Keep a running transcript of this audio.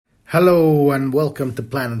Hello and welcome to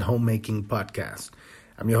Planet Homemaking Podcast.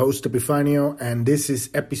 I'm your host Epifanio and this is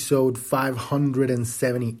episode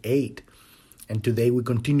 578. And today we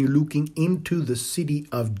continue looking into the Siddhi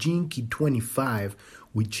of Gene Key 25,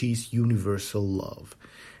 which is universal love.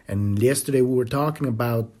 And yesterday we were talking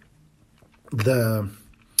about the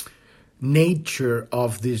nature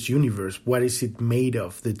of this universe. What is it made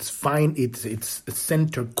of? Its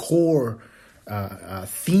center core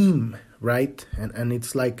theme, right? And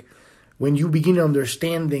it's like when you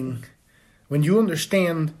understand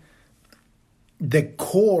the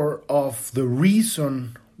core of the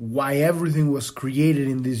reason why everything was created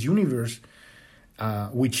in this universe,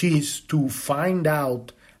 which is to find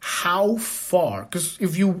out how far. Because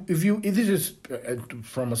if this is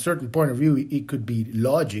from a certain point of view, it could be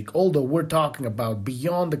logic. Although we're talking about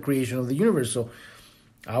beyond the creation of the universe, so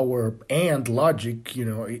our logic,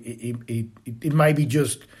 it might be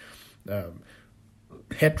just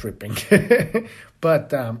head tripping. but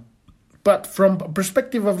from a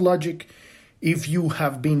perspective of logic, if you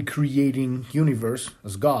have been creating universe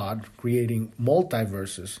as God, creating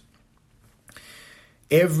multiverses,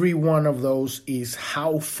 every one of those is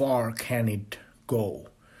how far can it go?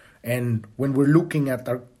 And when we're looking at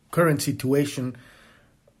our current situation,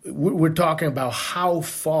 we're talking about how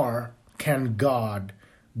far can God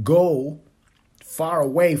go far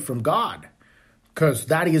away from God? Because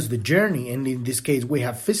that is the journey. And in this case, we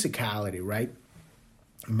have physicality, right?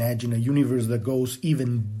 Imagine a universe that goes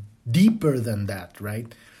even deeper than that,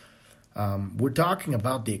 right? We're talking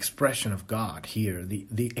about the expression of God here,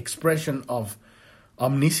 the expression of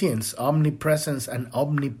omniscience, omnipresence, and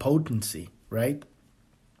omnipotency, right?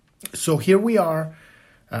 So here we are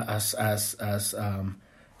as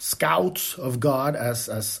scouts of God,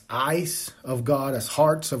 as eyes of God, as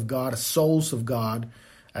hearts of God, as souls of God,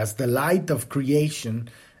 as the light of creation,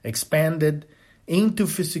 expanded into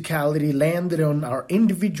physicality, landed on our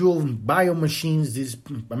individual biomachines, these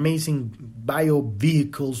amazing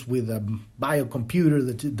bio-vehicles with a biocomputer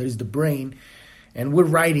that is the brain, and we're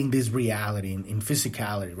writing this reality in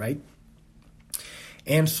physicality, right?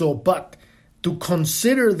 And so, but to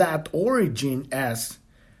consider that origin as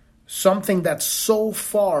something that's so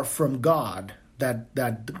far from God,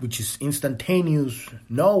 that which is instantaneous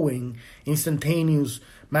knowing, instantaneous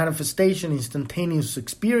manifestation, instantaneous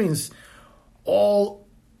experience,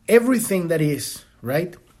 everything that is,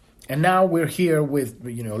 right? And now we're here with,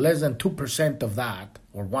 less than 2% of that,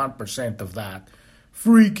 or 1% of that,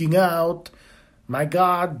 freaking out. My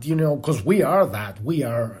God, because we are that. We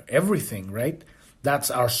are everything, right? That's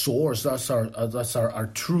our source. That's our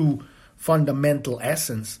true fundamental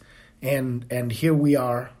essence. And here we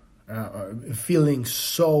are feeling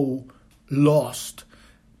so lost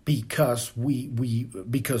because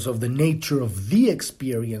because of the nature of the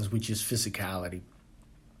experience, which is physicality.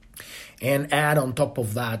 And add on top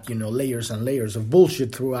of that, layers and layers of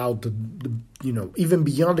bullshit throughout the even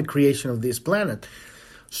beyond the creation of this planet.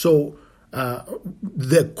 So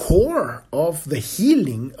the core of the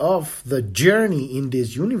healing of the journey in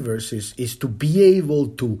this universe is to be able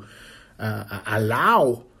to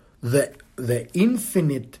allow the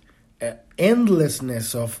infinite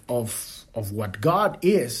endlessness of what God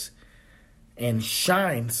is and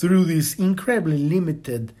shine through this incredibly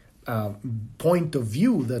limited point of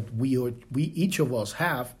view that we each of us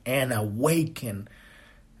have, and awaken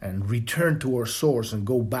and return to our source and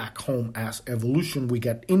go back home as evolution. We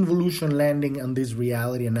got involution landing on this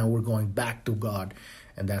reality, and now we're going back to God,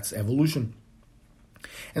 and that's evolution.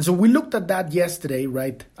 And so we looked at that yesterday,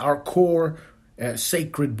 right? Our core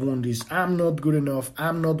sacred wound is I'm not good enough,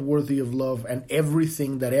 I'm not worthy of love, and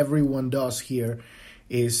everything that everyone does here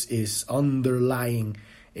is underlying,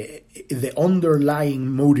 the underlying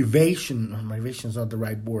motivation is not the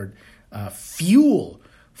right word, fuel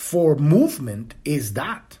for movement is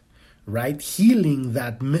that, right? Healing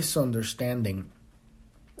that misunderstanding.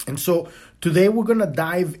 And so today we're going to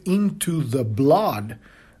dive into the blood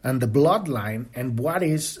and the bloodline and what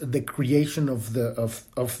is the creation of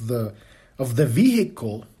the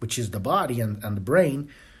vehicle, which is the body and the brain,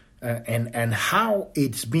 and how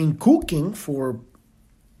it's been cooking for,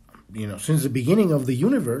 since the beginning of the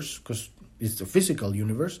universe, because it's the physical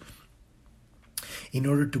universe, in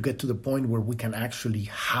order to get to the point where we can actually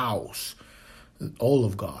house all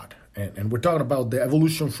of God. And we're talking about the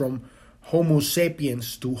evolution from Homo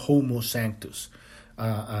sapiens to Homo sanctus.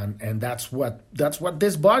 And that's what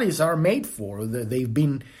these bodies are made for. They've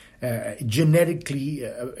been genetically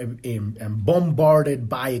bombarded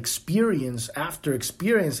by experience after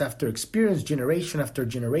experience after experience, generation after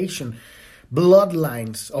generation,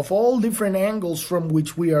 bloodlines of all different angles from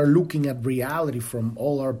which we are looking at reality from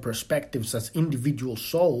all our perspectives as individual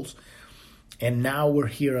souls. And now we're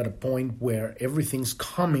here at a point where everything's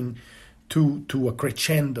coming to a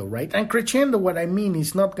crescendo, right? And crescendo, what I mean,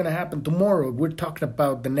 is not going to happen tomorrow. We're talking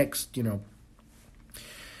about the next,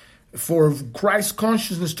 for Christ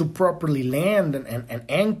consciousness to properly land and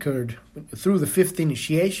anchored through the fifth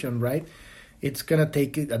initiation, right? It's going to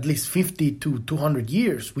take at least 50 to 200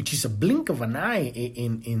 years, which is a blink of an eye.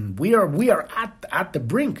 We are at the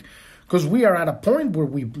brink, because we are at a point where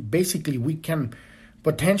we can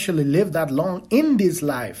potentially live that long in this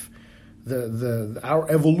life. Our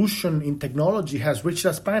evolution in technology has reached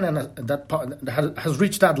that span, and that has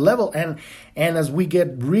reached that level. And as we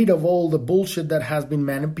get rid of all the bullshit that has been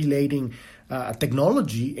manipulating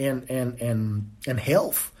technology and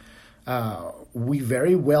health, we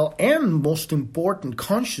very well, and most important,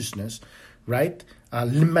 consciousness, right?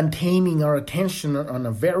 Maintaining our attention on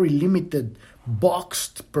a very limited,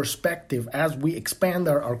 boxed perspective. As we expand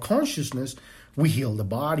our consciousness, we heal the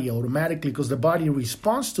body automatically, because the body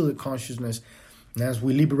responds to the consciousness as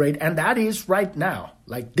we liberate. And that is right now.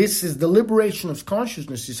 Like, this is the liberation of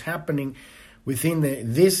consciousness is happening within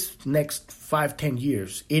this next 5-10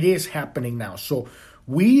 years. It is happening now. So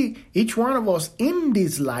each one of us in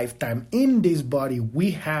this lifetime, in this body,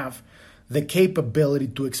 we have the capability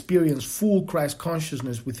to experience full Christ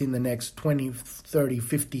consciousness within the next 20, 30,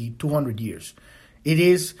 50, 200 years. It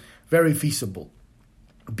is very feasible,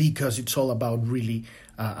 because it's all about really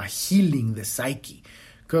healing the psyche,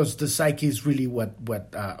 because the psyche is really what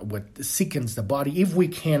sickens the body. If we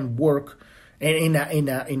can work in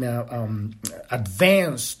a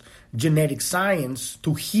advanced genetic science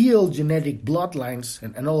to heal genetic bloodlines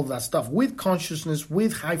and all of that stuff with consciousness,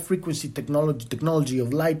 with high frequency technology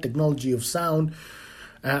of light, technology of sound,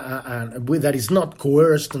 and that is not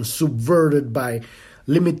coerced and subverted by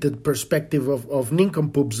limited perspective of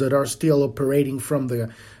nincompoops that are still operating from the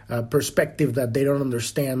perspective that they don't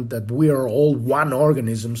understand that we are all one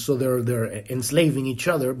organism. So they're enslaving each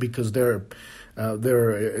other because they're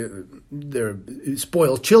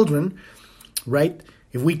spoiled children, right?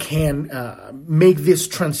 If we can make this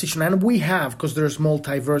transition, and we have, because there's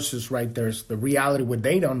multiverses, right? There's the reality where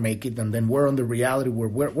they don't make it, and then we're on the reality where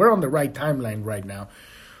we're on the right timeline right now,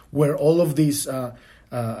 where all of these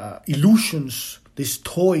illusions, these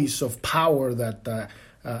toys of power that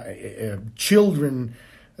children,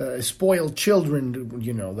 spoiled children,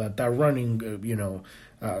 that are running,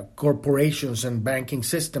 corporations and banking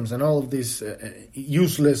systems and all of this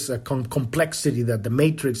useless complexity that the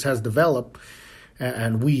Matrix has developed,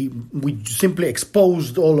 and we simply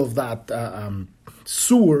exposed all of that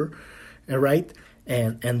sewer, right?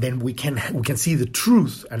 And then we can see the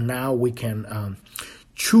truth, and now we can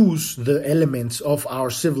choose the elements of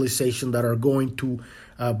our civilization that are going to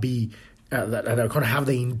be that are going to have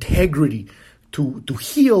the integrity to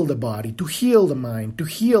heal the body, to heal the mind, to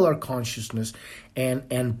heal our consciousness,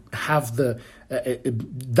 and have the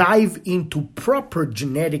dive into proper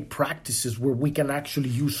genetic practices where we can actually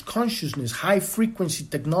use consciousness, high frequency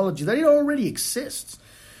technology that it already exists.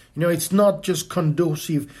 It's not just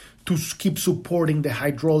conducive to keep supporting the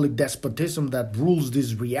hydraulic despotism that rules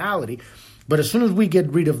this reality. But as soon as we get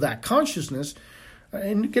rid of that consciousness,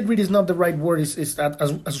 and get rid is not the right word, is that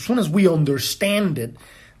as soon as we understand it,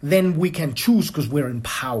 then we can choose, because we're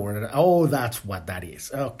empowered. Oh, that's what that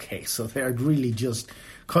is. Okay, so they're really just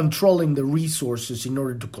controlling the resources in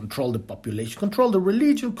order to control the population, control the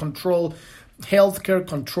religion, control healthcare,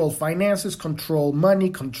 control finances, control money,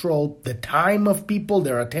 control the time of people,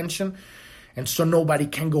 their attention. And so nobody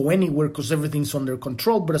can go anywhere because everything's under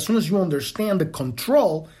control. But as soon as you understand the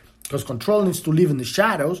control, because control needs to live in the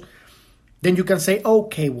shadows, then you can say,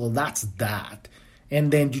 okay, well, that's that. And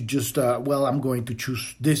then you just, I'm going to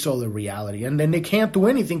choose this other reality. And then they can't do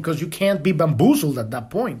anything, because you can't be bamboozled at that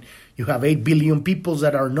point. You have 8 billion people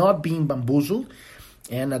that are not being bamboozled.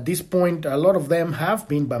 And at this point, a lot of them have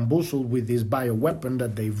been bamboozled with this bioweapon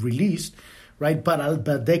that they've released, right? But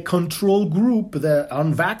the control group, the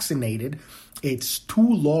unvaccinated, it's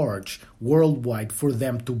too large worldwide for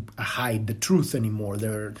them to hide the truth anymore.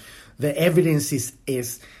 The evidence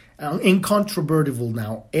is incontrovertible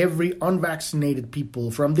now. Every unvaccinated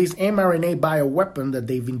people from this mRNA bioweapon that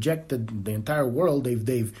they've injected the entire world,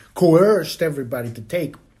 they've coerced everybody to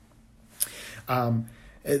take.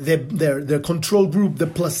 The control group,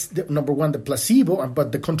 number one, the placebo,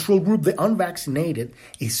 but the control group, the unvaccinated,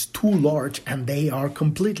 is too large, and they are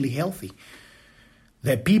completely healthy.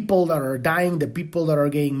 The people that are dying, the people that are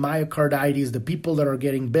getting myocarditis, the people that are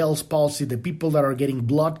getting Bell's palsy, the people that are getting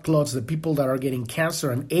blood clots, the people that are getting cancer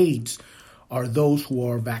and AIDS are those who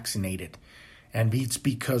are vaccinated. And it's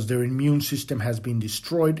because their immune system has been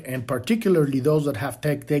destroyed, and particularly those that have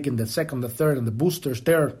taken the second, the third, and the boosters,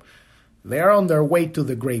 they're on their way to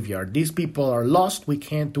the graveyard. These people are lost. We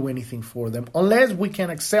can't do anything for them unless we can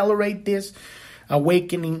accelerate this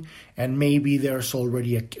awakening, and maybe there's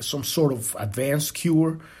already some sort of advanced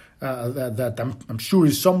cure that I'm sure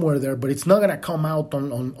is somewhere there, but it's not going to come out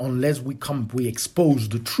unless we expose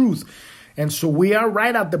the truth. And so we are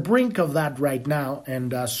right at the brink of that right now,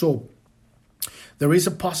 and so there is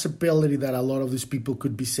a possibility that a lot of these people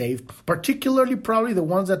could be saved, particularly probably the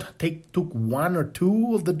ones that took 1 or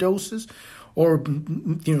 2 of the doses, or the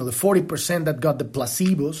 40% that got the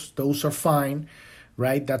placebos. Those are fine,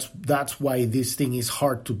 right? That's why this thing is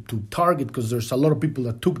hard to target, because there's a lot of people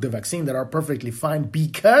that took the vaccine that are perfectly fine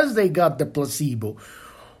because they got the placebo,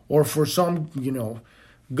 or for some,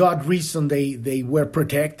 God reason they were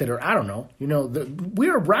protected, or I don't know. We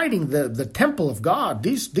are riding the temple of God.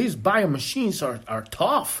 These biomachines are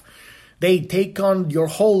tough. They take on your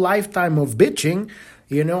whole lifetime of bitching,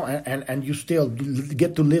 and you still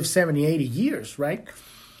get to live 70, 80 years, right?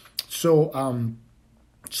 So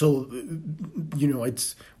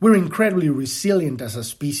we're incredibly resilient as a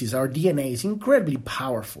species. Our DNA is incredibly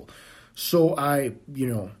powerful. So I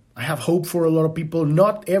have hope for a lot of people.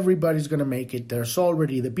 Not everybody's going to make it. There's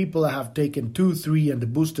already the people that have taken 2, 3, and the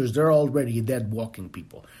boosters, they're already dead walking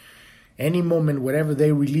people. Any moment, whatever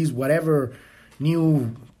they release, whatever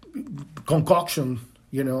new concoction,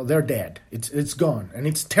 they're dead. It's gone. And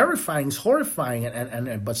it's terrifying, it's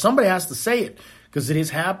horrifying, but somebody has to say it, because it is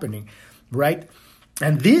happening, right?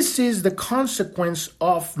 And this is the consequence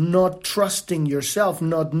of not trusting yourself,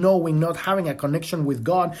 not knowing, not having a connection with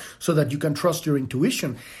God so that you can trust your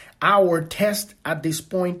intuition. Our test at this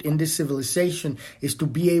point in this civilization is to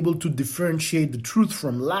be able to differentiate the truth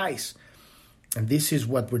from lies. And this is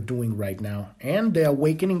what we're doing right now. And the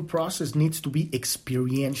awakening process needs to be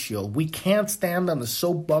experiential. We can't stand on the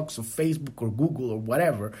soapbox of Facebook or Google or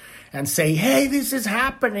whatever and say, hey, this is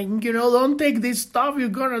happening. Don't take this stuff. They're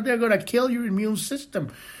going to kill your immune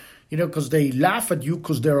system. Because they laugh at you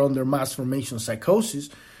because they're under mass formation psychosis.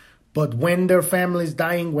 But when their family's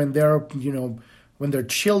dying, when their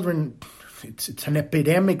children, it's an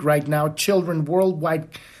epidemic right now, children worldwide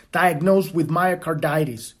diagnosed with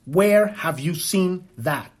myocarditis. Where have you seen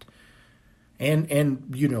that? And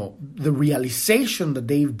the realization that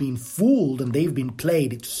they've been fooled and they've been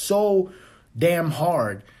played, it's so damn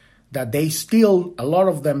hard that a lot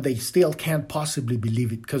of them, they still can't possibly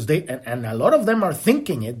believe it, because and a lot of them are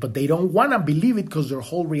thinking it, but they don't want to believe it because their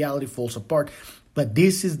whole reality falls apart. But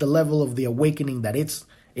this is the level of the awakening that it's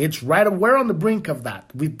right. We're on the brink of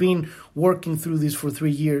that. We've been working through this for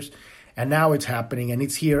 3 years. And now it's happening, and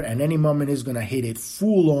it's here, and any moment is going to hit it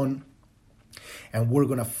full on, and we're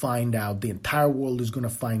going to find out, the entire world is going to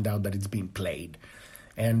find out that it's being played.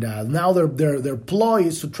 And now their ploy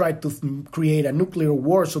is to try to create a nuclear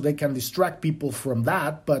war so they can distract people from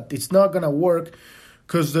that, but it's not going to work,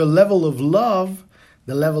 because the level of love,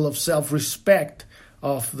 the level of self-respect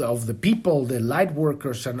of the people, the light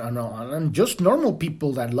workers, and just normal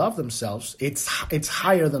people that love themselves, it's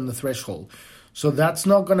higher than the threshold. So that's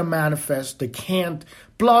not going to manifest. They can't.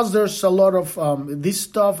 Plus, there's a lot of this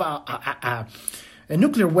stuff.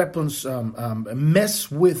 Nuclear weapons mess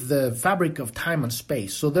with the fabric of time and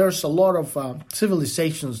space. So there's a lot of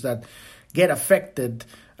civilizations that get affected.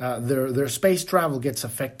 Their space travel gets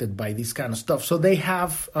affected by this kind of stuff. So they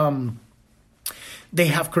have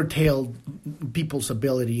curtailed people's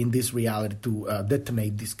ability in this reality to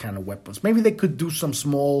detonate these kind of weapons. Maybe they could do some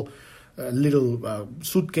small little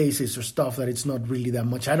suitcases or stuff that it's not really that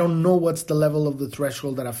much. I don't know what's the level of the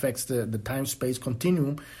threshold that affects the time-space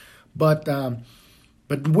continuum, but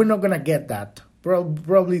we're not going to get that.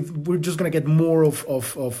 Probably we're just going to get more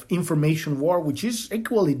of information war, which is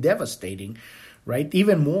equally devastating, right?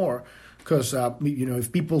 Even more, because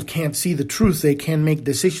if people can't see the truth, they can't make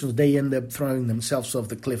decisions. They end up throwing themselves off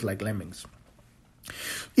the cliff like lemmings.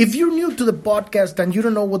 If you're new to the podcast and you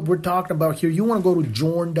don't know what we're talking about here, you want to go to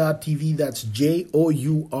journ.tv. That's JOURN.tv.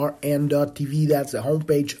 That's the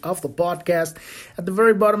homepage of the podcast. At the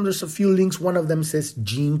very bottom, there's a few links. One of them says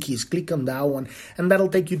Gene Keys. Click on that one, and that'll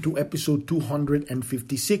take you to episode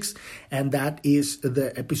 256. And that is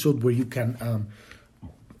the episode where you can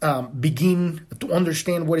begin to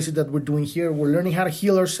understand what is it that we're doing here. We're learning how to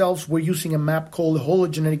heal ourselves. We're using a map called the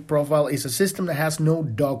Hologenetic Profile. It's a system that has no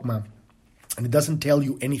dogma. And it doesn't tell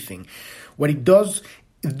you anything. What it does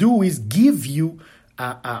do is give you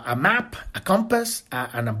a map, a compass,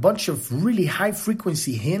 and a bunch of really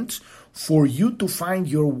high-frequency hints for you to find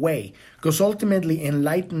your way. Because ultimately,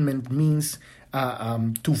 enlightenment means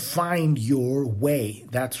to find your way.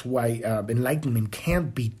 That's why enlightenment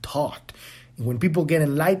can't be taught. When people get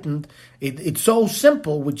enlightened, it's so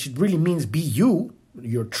simple, which it really means be you,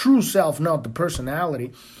 your true self, not the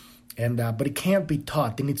personality. But it can't be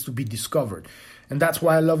taught. It needs to be discovered. And that's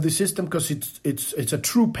why I love this system, because it's a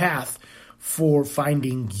true path for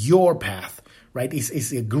finding your path, right?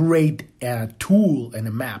 It's a great tool and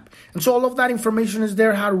a map. And so all of that information is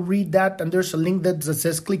there, how to read that. And there's a link that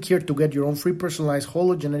says click here to get your own free personalized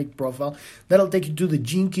hologenetic profile. That'll take you to the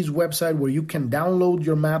Gene Keys website, where you can download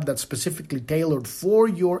your map that's specifically tailored for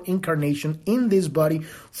your incarnation in this body,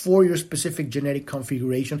 for your specific genetic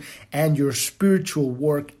configuration and your spiritual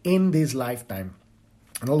work in this lifetime.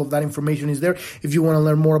 And all of that information is there. If you want to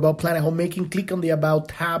learn more about planet homemaking, click on the About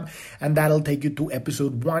tab, and that'll take you to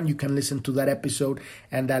episode 1. You can listen to that episode,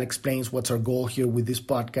 and that explains what's our goal here with this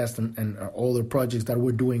podcast and all the projects that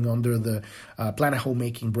we're doing under the Planet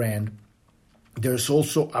Homemaking brand. There's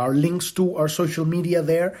also our links to our social media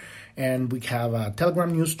there. And we have a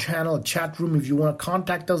Telegram news channel, a chat room. If you want to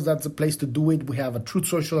contact us, that's the place to do it. We have a Truth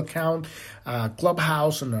Social account,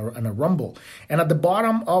 Clubhouse, and a Rumble. And at the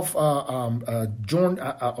bottom of of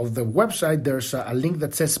the website, there's a link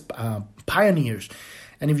that says Pioneers.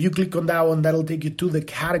 And if you click on that one, that'll take you to the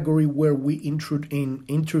category where we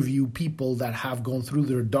interview people that have gone through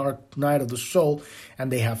their dark night of the soul,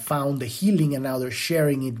 and they have found the healing, and now they're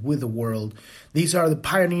sharing it with the world. These are the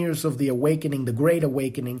pioneers of the awakening, the great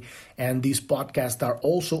awakening, and these podcasts are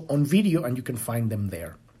also on video, and you can find them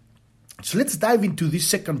there. So let's dive into this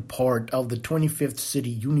second part of the 25th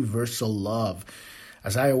Siddhi, Universal Love.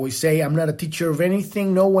 As I always say, I'm not a teacher of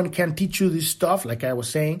anything. No one can teach you this stuff, like I was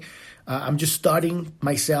saying. I'm just studying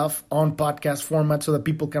myself on podcast format so that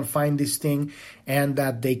people can find this thing and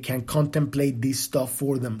that they can contemplate this stuff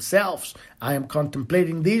for themselves. I am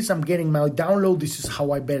contemplating this. I'm getting my download. This is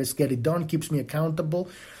how I best get it done. Keeps me accountable.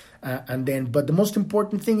 But the most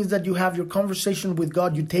important thing is that you have your conversation with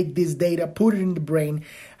God. You take this data, put it in the brain,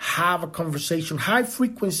 have a conversation, high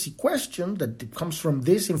frequency question that comes from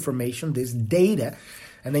this information, this data.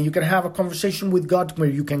 And then you can have a conversation with God where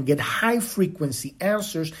you can get high frequency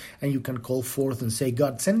answers, and you can call forth and say,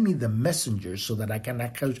 God, send me the messengers so that I can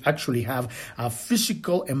actually have a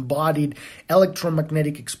physical, embodied,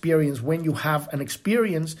 electromagnetic experience. When you have an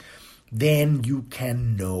experience, then you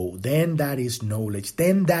can know. Then that is knowledge.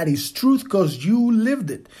 Then that is truth, because you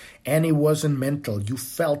lived it and it wasn't mental. You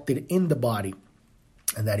felt it in the body.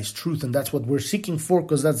 And that is truth. And that's what we're seeking for,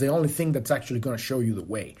 because that's the only thing that's actually going to show you the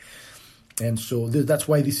way. And so that's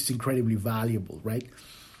why this is incredibly valuable, right?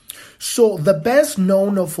 So the best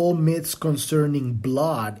known of all myths concerning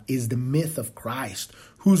blood is the myth of Christ,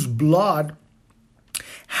 whose blood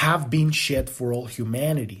have been shed for all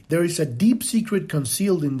humanity. There is a deep secret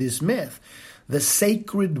concealed in this myth. The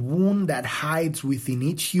sacred wound that hides within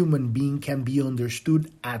each human being can be understood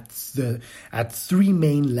at three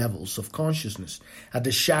main levels of consciousness. At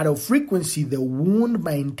the shadow frequency, the wound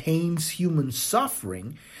maintains human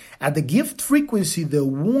suffering. At the gift frequency, the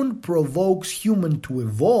wound provokes human to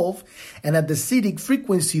evolve. And at the Siddhic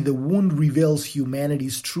frequency, the wound reveals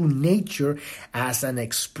humanity's true nature as an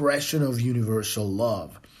expression of universal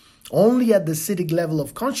love. Only at the Siddhic level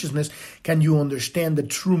of consciousness can you understand the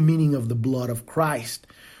true meaning of the blood of Christ.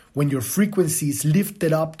 When your frequency is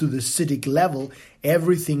lifted up to the Siddhic level,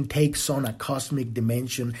 everything takes on a cosmic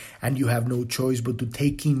dimension, and you have no choice but to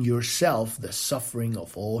take in yourself the suffering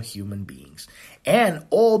of all human beings and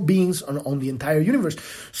all beings on the entire universe.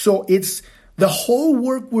 So it's the whole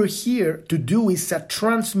work we're here to do is a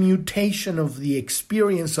transmutation of the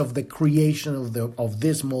experience of the creation of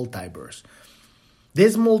this multiverse.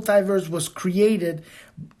 This multiverse was created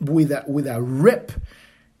with a rip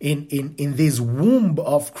in this womb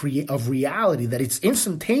of reality that it's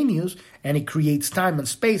instantaneous, and it creates time and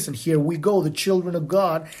space. And here we go, the children of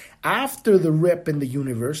God, after the rip in the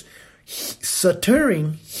universe,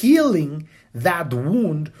 suturing, healing that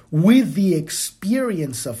wound with the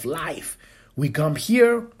experience of life. We come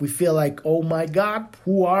here, we feel like, oh my God,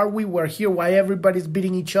 who are we? We're here. Why everybody's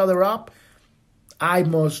beating each other up? I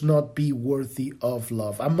must not be worthy of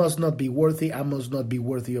love. I must not be worthy. I must not be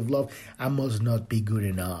worthy of love. I must not be good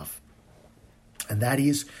enough. And that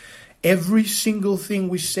is every single thing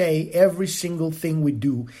we say, every single thing we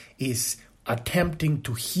do is attempting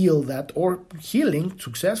to heal that, or healing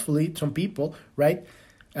successfully, some people, right?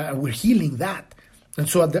 We're healing that. And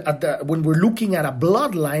so when we're looking at a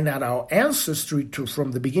bloodline, at our ancestry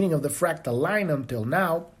from the beginning of the fractal line until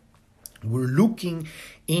now, we're looking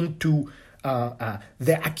into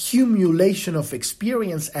the accumulation of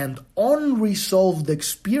experience and unresolved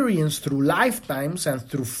experience through lifetimes and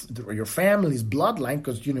through your family's bloodline,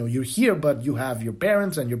 because you're here, but you have your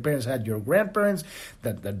parents, and your parents had your grandparents,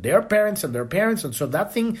 that their parents and their parents, and so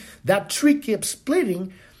that tree keeps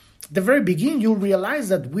splitting. At the very beginning, you'll realize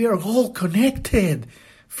that we are all connected.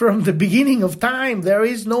 From the beginning of time, there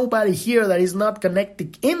is nobody here that is not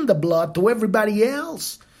connected in the blood to everybody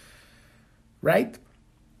else, right?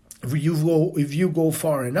 If you go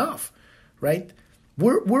far enough, right?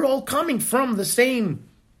 We're all coming from the same,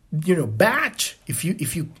 batch, if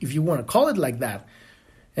you want to call it like that.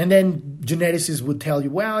 And then geneticists would tell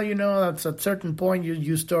you, well, at a certain point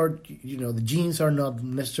you start, the genes are not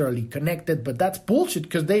necessarily connected, but that's bullshit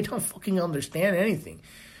because they don't fucking understand anything.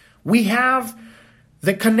 We have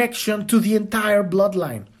the connection to the entire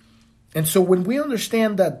bloodline. And so when we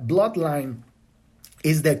understand that bloodline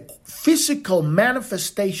is the physical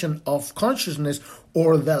manifestation of consciousness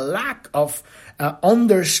or the lack of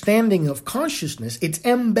understanding of consciousness, it's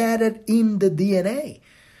embedded in the DNA,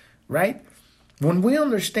 right? When we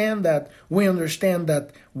understand that, when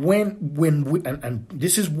we, and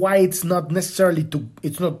this is why it's not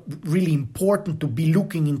really important to be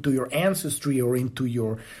looking into your ancestry or into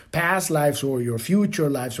your past lives or your future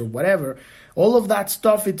lives or whatever. All of that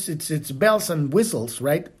stuff, it's bells and whistles,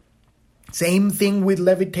 right? Same thing with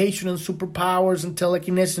levitation and superpowers and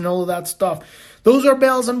telekinesis and all of that stuff. Those are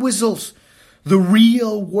bells and whistles. The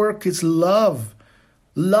real work is love.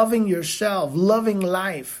 Loving yourself, loving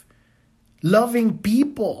life. Loving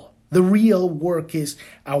people. The real work is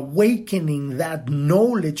awakening that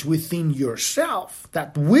knowledge within yourself,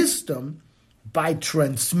 that wisdom, by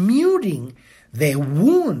transmuting the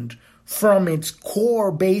wound from its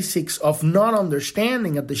core basics of not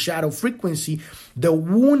understanding at the shadow frequency. The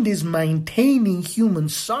wound is maintaining human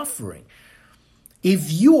suffering.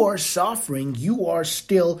 If you are suffering, you are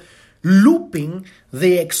still looping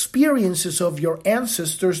the experiences of your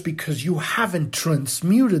ancestors because you haven't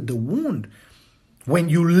transmuted the wound. When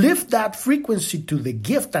you lift that frequency to the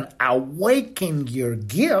gift and awaken your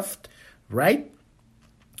gift, right?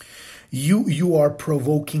 You are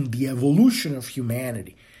provoking the evolution of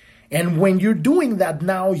humanity. And when you're doing that,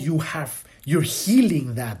 now you're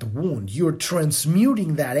healing that wound. You're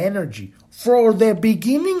transmuting that energy for the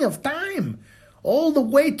beginning of time, all the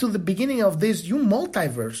way to the beginning of this new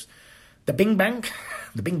multiverse. The Bing Bang,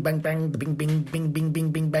 the Bing Bang Bang, the Bing Bing Bing Bing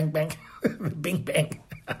Bing Bing Bang Bang, the Bing Bang,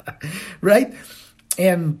 right?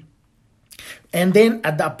 And then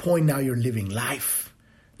at that point, now you're living life.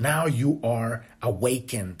 Now you are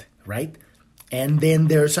awakened, right? And then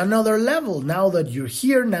there's another level. Now that you're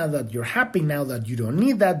here, now that you're happy, now that you don't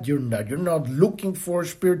need that, you're not looking for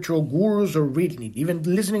spiritual gurus or reading, even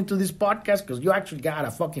listening to this podcast because you actually got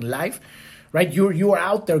a fucking life, right? You are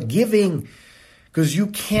out there giving. Because you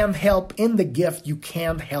can't help in the gift, you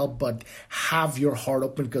can't help but have your heart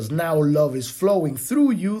open, because now love is flowing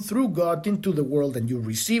through you, through God, into the world, and you're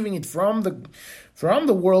receiving it from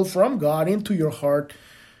the world, from God, into your heart.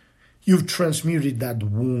 You've transmuted that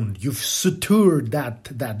wound. You've sutured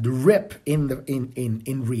that rip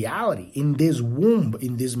in reality, in this womb,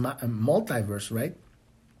 in this multiverse, right?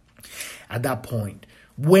 At that point,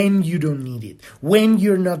 when you don't need it, when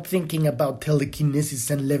you're not thinking about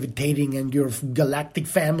telekinesis and levitating and your galactic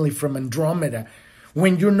family from Andromeda,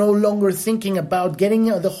 when you're no longer thinking about getting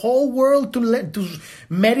the whole world to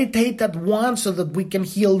meditate at once so that we can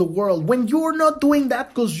heal the world, when you're not doing that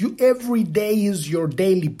because every day is your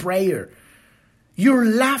daily prayer, you're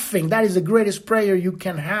laughing. That is the greatest prayer you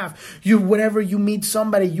can have. Whenever you meet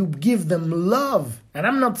somebody, you give them love. And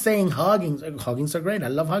I'm not saying huggings. Huggings are great. I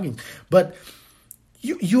love huggings. But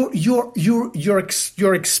your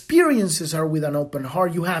experiences are with an open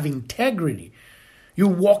heart. You have integrity. You're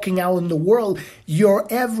walking out in the world.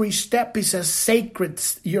 Your every step is a sacred.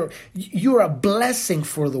 You're a blessing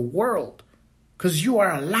for the world because you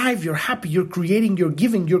are alive. You're happy. You're creating. You're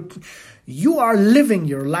giving. You are living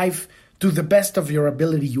your life to the best of your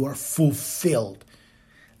ability. You are fulfilled.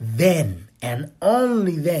 Then and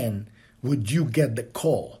only then would you get the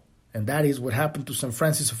call, and that is what happened to St.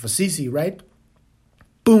 Francis of Assisi, right?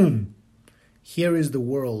 Boom! Here is the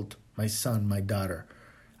world, my son, my daughter.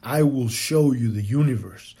 I will show you the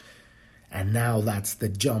universe. And now that's the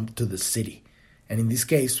jump to the city. And in this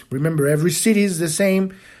case, remember, every city is the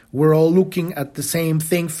same. We're all looking at the same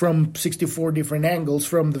thing from 64 different angles.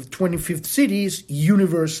 From the 25th city is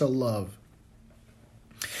universal love.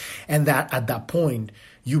 And that at that point,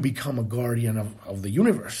 you become a guardian of the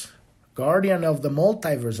universe. Guardian of the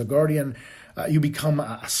multiverse. A guardian, you become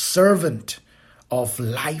a servant of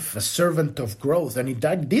life, a servant of growth. And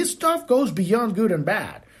this stuff goes beyond good and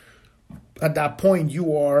bad. At that point,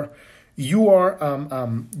 there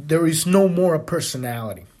is no more a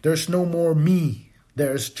personality. There's no more me.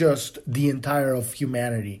 There's just the entire of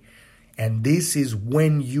humanity. And this is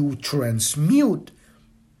when you transmute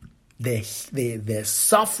the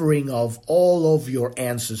suffering of all of your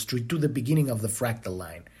ancestry to the beginning of the fractal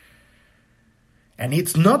line. And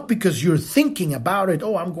it's not because you're thinking about it,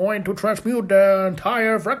 oh, I'm going to transmute the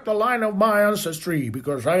entire fractal line of my ancestry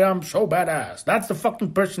because I am so badass. That's the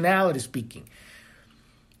fucking personality speaking.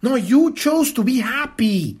 No, you chose to be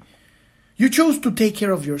happy. You chose to take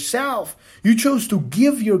care of yourself. You chose to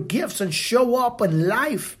give your gifts and show up in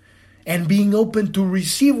life and being open to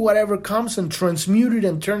receive whatever comes and transmute it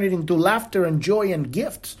and turn it into laughter and joy and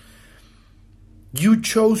gifts. You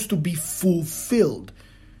chose to be fulfilled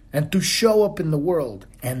and to show up in the world.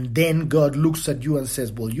 And then God looks at you and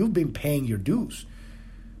says, well, you've been paying your dues.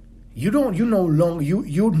 You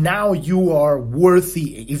are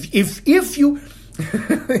worthy. If you,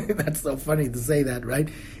 that's so funny to say that, right?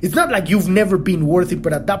 It's not like you've never been worthy,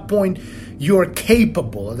 but at that point, you're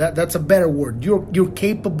capable. That's a better word. You're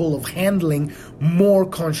capable of handling more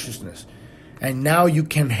consciousness. And now you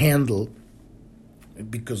can handle,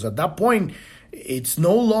 because at that point, it's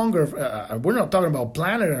no longer, we're not talking about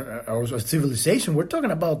planet or civilization, we're talking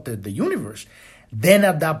about the universe. Then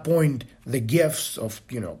at that point, the gifts of,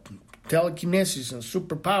 telekinesis and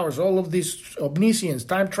superpowers, all of this omniscience,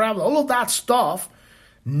 time travel, all of that stuff,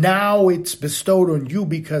 now it's bestowed on you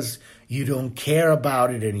because you don't care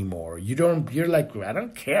about it anymore. You're like, I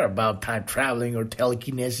don't care about time traveling or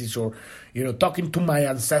telekinesis or, talking to my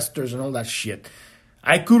ancestors and all that shit.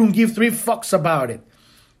 I couldn't give 3 fucks about it.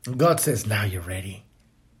 And God says, now you're ready.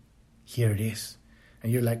 Here it is.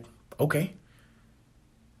 And you're like, okay.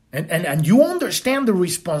 And you understand the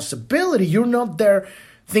responsibility. You're not there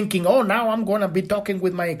thinking, oh, now I'm going to be talking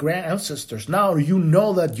with my ancestors. Now you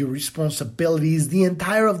know that your responsibility is the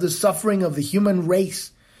entire of the suffering of the human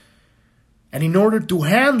race. And in order to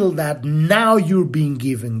handle that, now you're being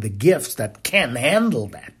given the gifts that can handle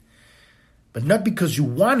that. But not because you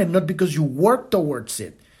want it, not because you work towards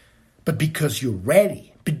it, but because you're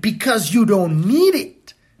ready. But because you don't need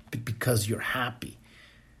it, but because you're happy,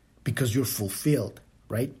 because you're fulfilled,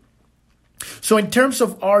 right? So in terms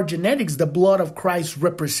of our genetics, the blood of Christ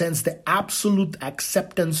represents the absolute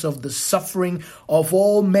acceptance of the suffering of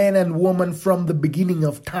all men and women from the beginning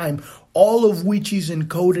of time, all of which is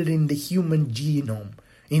encoded in the human genome,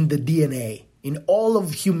 in the DNA, in all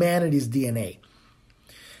of humanity's DNA.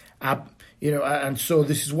 And so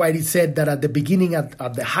this is why it said that at the beginning,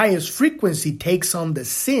 at the highest frequency, takes on the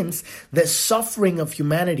sins, the suffering of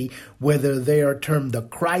humanity, whether they are termed a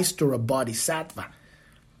Christ or a Bodhisattva.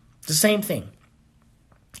 The same thing.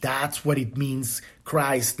 That's what it means.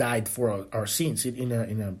 Christ died for our sins in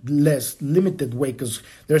a less limited way, because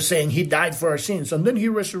they're saying he died for our sins and then he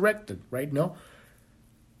resurrected, right? No.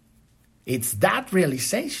 It's that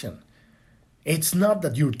realization. It's not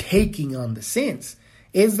that you're taking on the sins.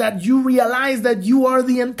 It's that you realize that you are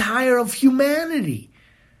the entire of humanity.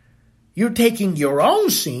 You're taking your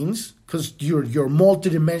own sins, because your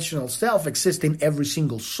multidimensional self exists in every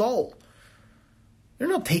single soul. You're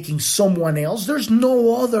not taking someone else. There's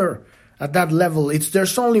no other at that level.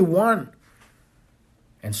 There's only one.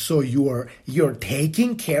 And so you're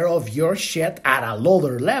taking care of your shit at a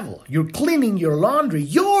lower level. You're cleaning your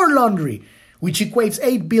laundry, which equates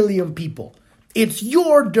 8 billion people. It's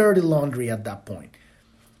your dirty laundry at that point.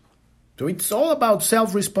 So it's all about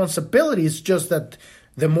self-responsibility. It's just that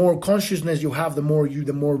the more consciousness you have, the more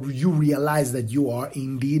you realize that you are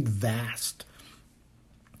indeed vast,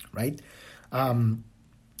 right?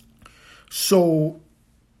 So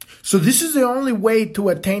this is the only way to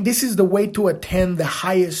attain. This is the way to attain the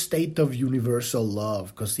highest state of universal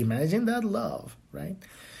love. Because imagine that love, right?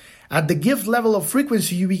 At the gift level of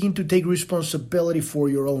frequency, you begin to take responsibility for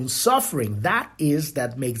your own suffering. That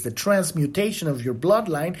makes the transmutation of your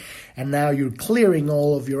bloodline, and now you're clearing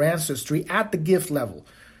all of your ancestry at the gift level.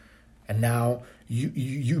 And now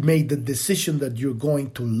you made the decision that you're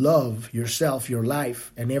going to love yourself, your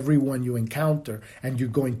life, and everyone you encounter, and you're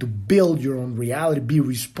going to build your own reality, be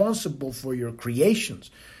responsible for your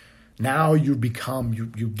creations. Now you're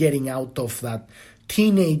getting out of that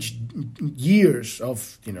teenage years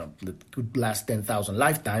of, that could last 10,000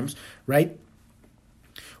 lifetimes, right?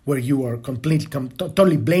 Where you are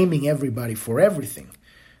totally blaming everybody for everything.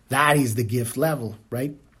 That is the gift level,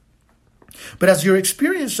 right? But as your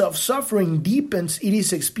experience of suffering deepens, it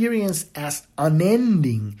is experienced as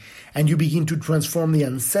unending, and you begin to transform the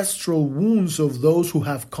ancestral wounds of those who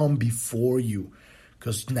have come before you,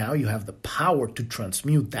 because now you have the power to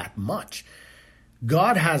transmute that much.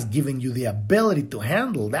 God has given you the ability to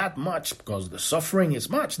handle that much because the suffering is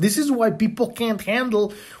much. This is why people can't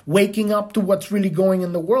handle waking up to what's really going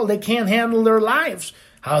in the world. They can't handle their lives.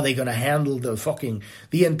 How are they going to handle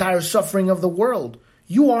the entire suffering of the world?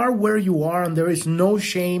 You are where you are, and there is no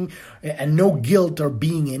shame and no guilt or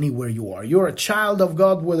being anywhere you are. You're a child of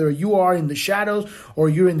God, whether you are in the shadows or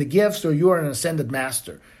you're in the gifts or you are an ascended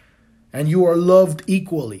master. And you are loved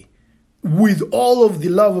equally with all of the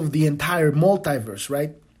love of the entire multiverse,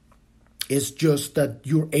 right? It's just that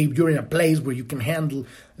you're in a place where you can handle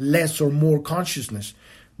less or more consciousness,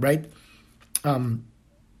 right?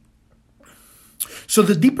 So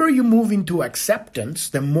the deeper you move into acceptance,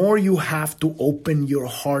 the more you have to open your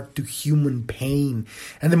heart to human pain.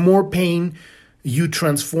 And the more pain you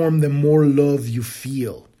transform, the more love you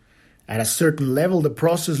feel. At a certain level, the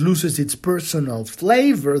process loses its personal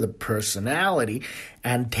flavor, the personality,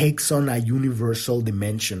 and takes on a universal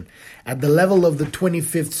dimension. At the level of the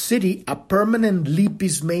 25th Siddhi, a permanent leap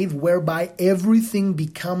is made whereby everything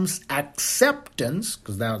becomes acceptance,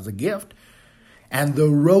 because that was the gift, and the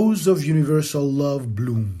rose of universal love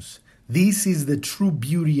blooms. This is the true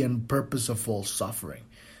beauty and purpose of all suffering.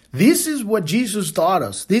 This is what Jesus taught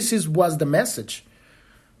us. Was the message,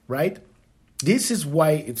 right? This is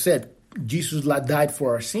why it said Jesus died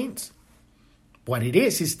for our sins. What it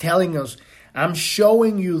is telling us, I'm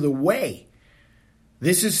showing you the way.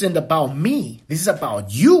 This isn't about me. This is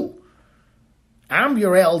about you. I'm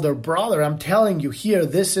your elder brother. I'm telling you here,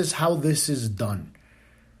 this is how this is done.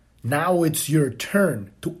 Now it's your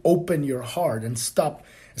turn to open your heart and start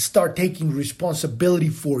taking responsibility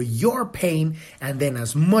for your pain, and then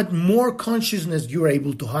as much more consciousness you're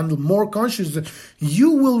able to handle, more consciousness,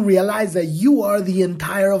 you will realize that you are the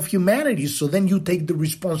entire of humanity. So then you take the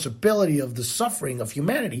responsibility of the suffering of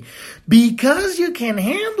humanity because you can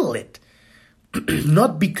handle it.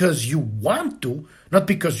 Not because you want to, not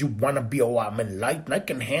because you want to be, I'm enlightened, I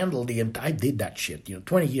can handle I did that shit,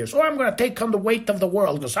 20 years. I'm going to take on the weight of the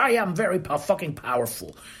world because I am very fucking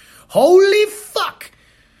powerful. Holy fuck!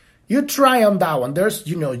 You try on that one. There's,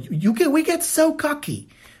 we get so cocky.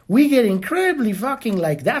 We get incredibly fucking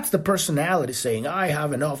that's the personality saying, I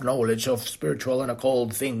have enough knowledge of spiritual and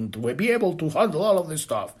occult thing to be able to handle all of this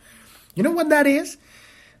stuff. You know what that is?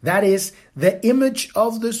 That is the image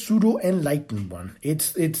of the pseudo-enlightened one.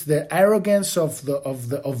 It's the arrogance of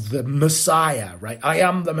the Messiah, right? I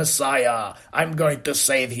am the Messiah. I'm going to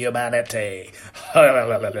save humanity.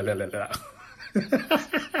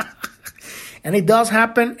 And it does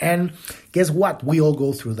happen, and guess what? We all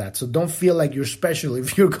go through that. So don't feel like you're special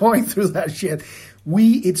if you're going through that shit.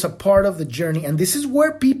 It's a part of the journey, and this is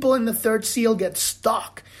where people in the third seal get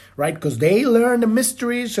stuck, right? Because they learn the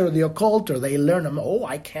mysteries or the occult, or they learn them,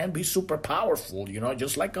 I can be super powerful,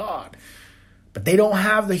 just like God. But they don't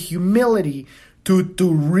have the humility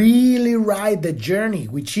to really ride the journey,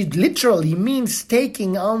 which it literally means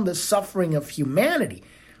taking on the suffering of humanity.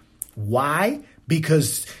 Why?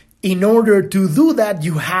 Because in order to do that,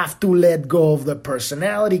 you have to let go of the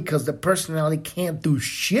personality, because the personality can't do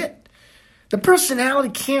shit. The personality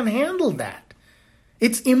can't handle that.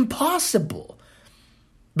 It's impossible.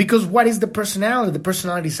 Because what is the personality? The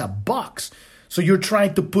personality is a box. So you're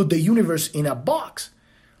trying to put the universe in a box.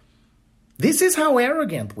 This is how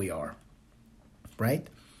arrogant we are, right?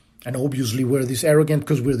 And obviously we're this arrogant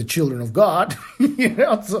because we're the children of God.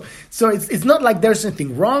 So it's not like there's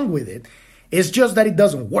anything wrong with it. It's just that it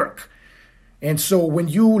doesn't work. And so when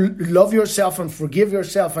you love yourself and forgive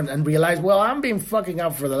yourself and realize, I'm been fucking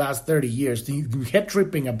up for the last 30 years, head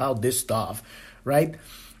tripping about this stuff, right?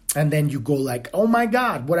 And then you go oh my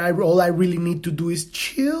God, all I really need to do is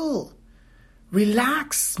chill,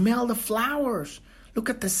 relax, smell the flowers, look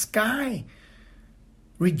at the sky,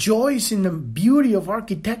 rejoice in the beauty of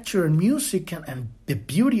architecture and music and the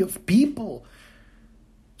beauty of people.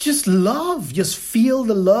 Just love, just feel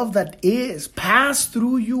the love that is. Pass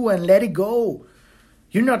through you and let it go.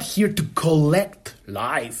 You're not here to collect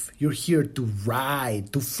life. You're here to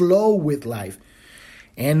ride, to flow with life.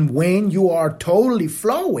 And when you are totally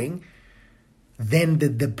flowing, then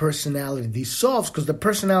the personality dissolves, because the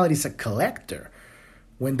personality is a collector.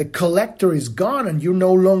 When the collector is gone and you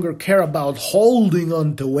no longer care about holding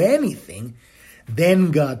on to anything, then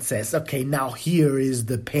God says, okay, now here is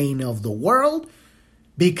the pain of the world.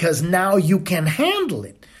 Because now you can handle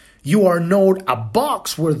it. You are not a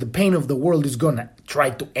box where the pain of the world is going to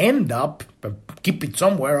try to end up, keep it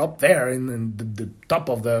somewhere up there in the top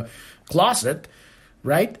of the closet,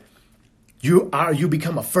 right? You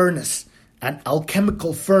become a furnace, an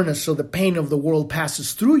alchemical furnace, so the pain of the world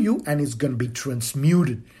passes through you and it's going to be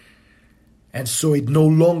transmuted. And so it no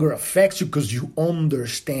longer affects you because you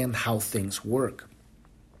understand how things work.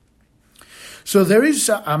 So there is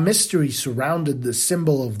a mystery surrounded the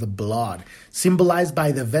symbol of the blood, symbolized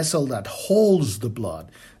by the vessel that holds the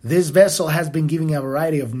blood. This vessel has been given a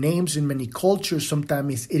variety of names in many cultures.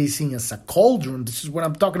 Sometimes it is seen as a cauldron. This is what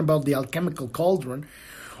I'm talking about, the alchemical cauldron,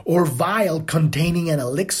 or vial containing an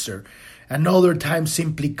elixir. Another time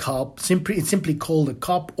simply cup, it's simply called a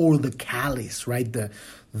cup or the chalice, right? The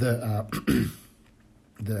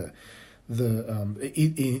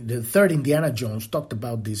third Indiana Jones talked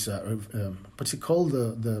about this. What's it called?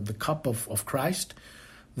 The cup of Christ.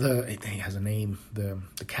 It has a name. The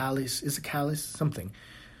chalice is a chalice something.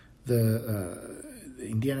 The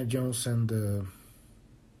Indiana Jones and the.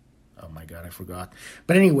 Oh my God, I forgot.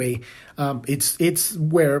 But anyway, it's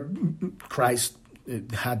where Christ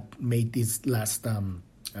had made his last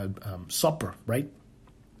supper, right?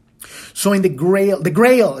 So in the Grail,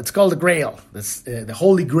 it's called the Grail. This the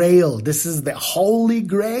Holy Grail. This is the Holy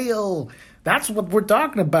Grail. That's what we're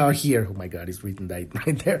talking about here. Oh my God, he's written that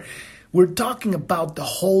right there. We're talking about the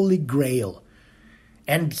Holy Grail.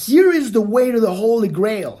 And here is the way to the Holy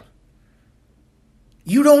Grail.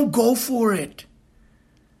 You don't go for it.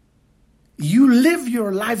 You live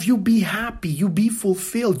your life, you be happy, you be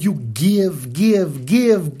fulfilled, you give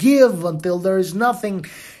until there is nothing.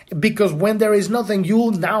 Because when there is nothing,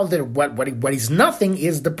 what is nothing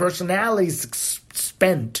is the personality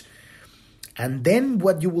spent. And then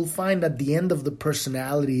what you will find at the end of the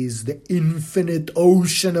personality is the infinite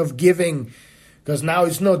ocean of giving. Because now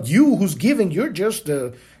it's not you who's giving, you're just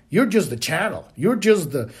the channel. You're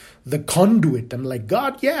just the conduit. I'm like,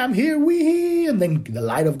 God, yeah, I'm here, and then the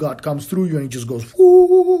light of God comes through you and it just goes,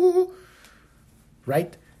 woo,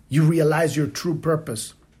 right? You realize your true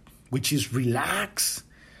purpose, which is relax.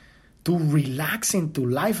 To relax into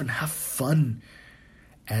life and have fun.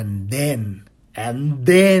 And then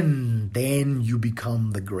you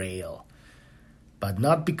become the Grail. But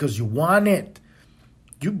not because you want it.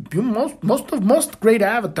 Most great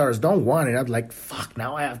avatars don't want it. I'm like, fuck,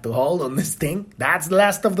 now I have to hold on this thing. That's the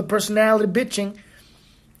last of the personality bitching.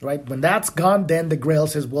 Right? When that's gone, then the Grail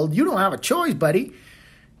says, well, you don't have a choice, buddy.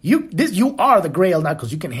 You are the Grail now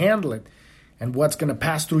because you can handle it. And what's going to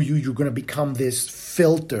pass through you, you're going to become this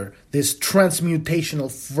filter, this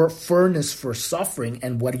transmutational furnace for suffering.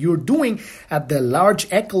 And what you're doing at the large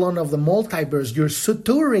echelon of the multiverse, you're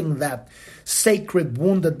suturing that sacred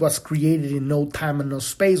wound that was created in no time and no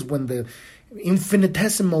space when the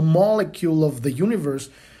infinitesimal molecule of the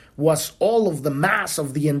universe was all of the mass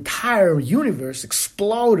of the entire universe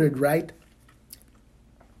exploded, right?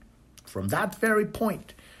 From that very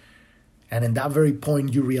point. And in that very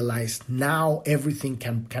point, you realize now everything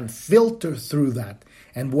can filter through that.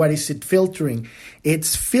 And what is it filtering?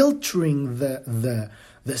 It's filtering the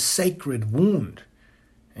sacred wound.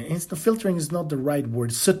 And it's the filtering is not the right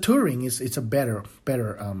word. Suturing it's a better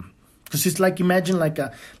because it's like, imagine like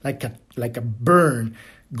a burn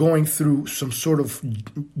going through some sort of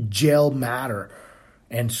gel matter.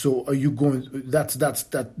 And so are you going?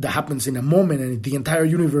 That happens in a moment, and the entire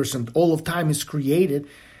universe and all of time is created.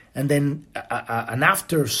 And then an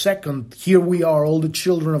after second, here we are, all the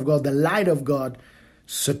children of God, the light of God,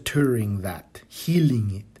 suturing that,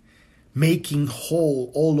 healing it, making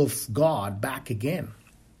whole all of God back again.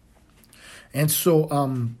 And so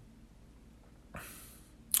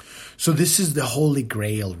this is the Holy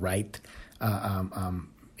Grail, right?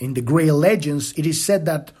 In the Grail legends, it is said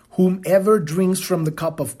that whomever drinks from the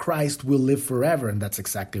cup of Christ will live forever, and that's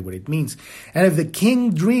exactly what it means. And if the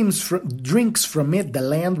king drinks from it, the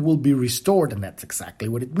land will be restored, and that's exactly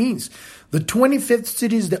what it means. The 25th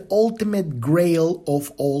city is the ultimate Grail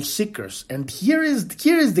of all seekers, and here is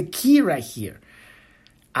the key right here.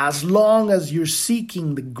 As long as you're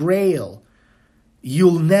seeking the Grail,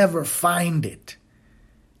 you'll never find it,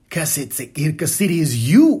 because it is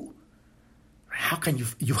you. How can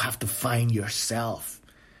you have to find yourself?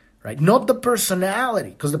 Right? Not the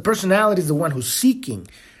personality, because the personality is the one who's seeking,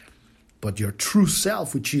 but your true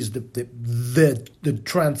self, which is the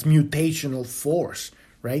transmutational force,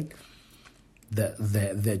 right?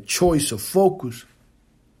 The choice of focus.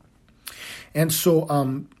 And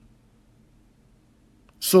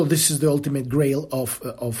so this is the ultimate Grail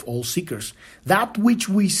of all seekers. That which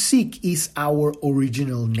we seek is our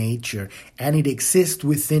original nature, and it exists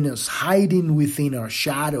within us, hiding within our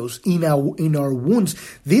shadows, in our wounds.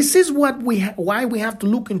 This is why we have to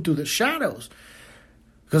look into the shadows,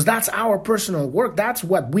 because that's our personal work. That's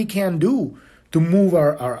what we can do to move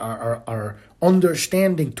our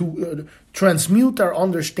understanding, to transmute our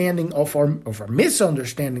understanding of our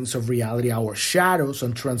misunderstandings of reality, our shadows,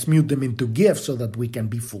 and transmute them into gifts so that we can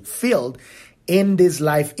be fulfilled in this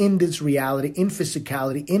life, in this reality, in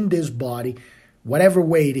physicality, in this body, whatever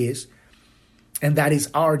way it is. And that is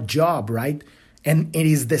our job, right? And it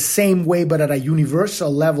is the same way, but at a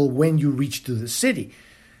universal level when you reach to the Siddhi.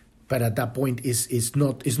 But at that point, it's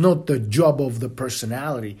not the job of the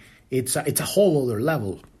personality. It's a whole other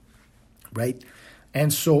level, right?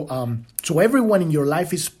 And so everyone in your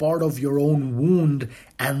life is part of your own wound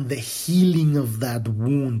and the healing of that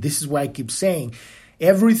wound. This is why I keep saying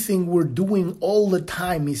everything we're doing all the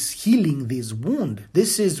time is healing this wound.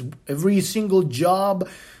 This is every single job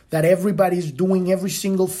that everybody's doing, every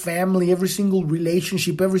single family, every single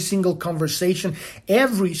relationship, every single conversation,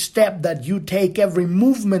 every step that you take, every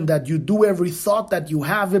movement that you do, every thought that you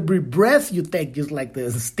have, every breath you take, just like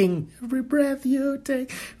the Sting, every breath you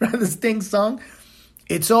take, right? The Sting song.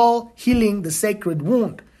 It's all healing the sacred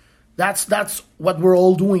wound. That's what we're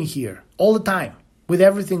all doing here, all the time, with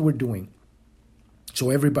everything we're doing. So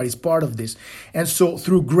everybody's part of this. And so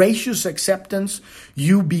through gracious acceptance,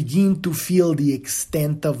 you begin to feel the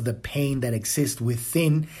extent of the pain that exists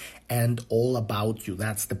within and all about you.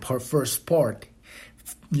 That's the first part.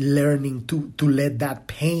 Learning to let that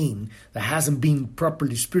pain that hasn't been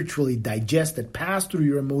properly spiritually digested pass through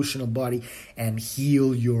your emotional body and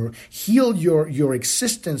heal your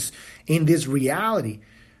existence in this reality.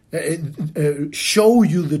 Show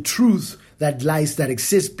you the truth that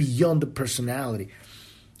exists beyond the personality.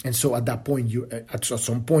 And so at that point, at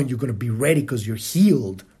some point, you're going to be ready because you're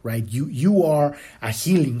healed, right? You are a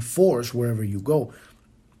healing force wherever you go.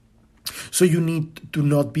 So you need to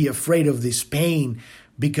not be afraid of this pain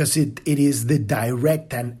because it is the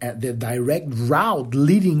direct route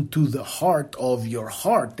leading to the heart of your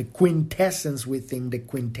heart, the quintessence within the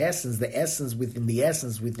quintessence, the essence within the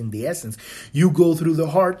essence within the essence. You go through the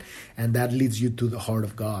heart, and that leads you to the heart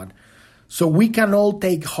of God. So we can all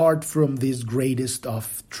take heart from this greatest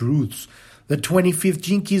of truths. The 25th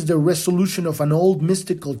Jinki is the resolution of an old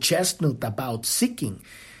mystical chestnut about seeking.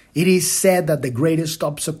 It is said that the greatest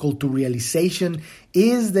obstacle to realization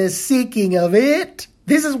is the seeking of it.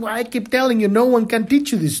 This is why I keep telling you no one can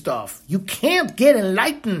teach you this stuff. You can't get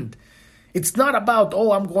enlightened. It's not about,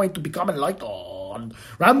 I'm going to become enlightened.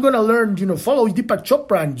 I'm going to learn, follow Deepak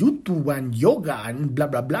Chopra and YouTube and yoga and blah,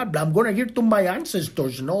 blah, blah, blah. I'm going to hear to my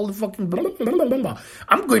ancestors and all the fucking blah, blah, blah, blah, blah.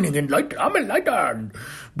 I'm going to enlighten. I'm enlightened.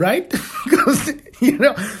 Right? Because,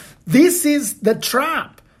 this is the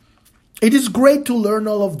trap. It is great to learn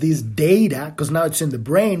all of this data because now it's in the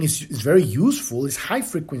brain. It's very useful. It's high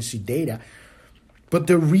frequency data. But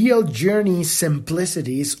the real journey is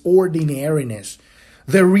simplicity, is ordinariness.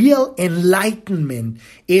 The real enlightenment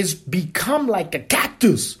is become like a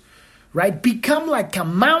cactus, right? Become like a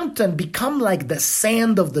mountain, become like the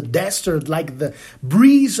sand of the desert, like the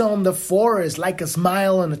breeze on the forest, like a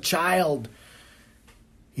smile on a child.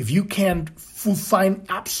 If you can find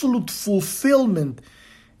absolute fulfillment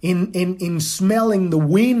in smelling the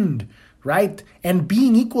wind, right? And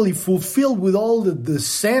being equally fulfilled with all the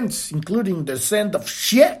scents, including the scent of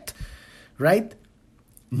shit, right?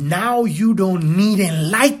 Now you don't need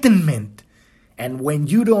enlightenment. And when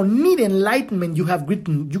you don't need enlightenment, you have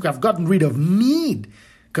gotten rid of need.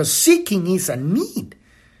 Because seeking is a need.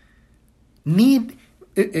 Need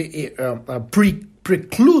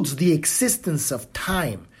precludes the existence of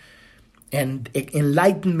time. And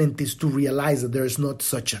enlightenment is to realize that there is not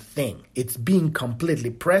such a thing. It's being completely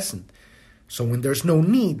present. So when there's no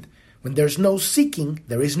need, when there's no seeking,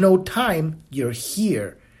 there is no time, you're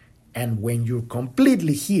here. And when you're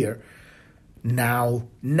completely here, now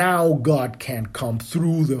God can come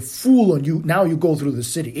through the full on you. Now you go through the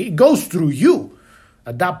Siddhi. It goes through you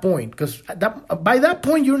at that point. Because by that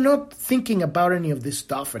point, you're not thinking about any of this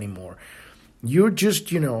stuff anymore. You're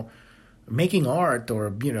just, making art or,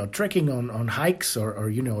 trekking on hikes or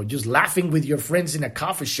just laughing with your friends in a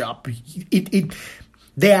coffee shop.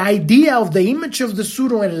 The idea of the image of the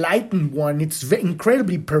pseudo-enlightened one, it's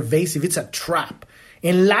incredibly pervasive. It's a trap.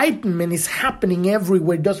 Enlightenment is happening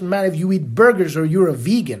everywhere. It doesn't matter if you eat burgers or you're a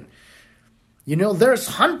vegan. There's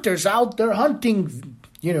hunters out there hunting,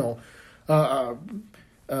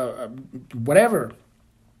 whatever,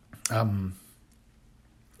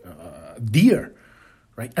 deer,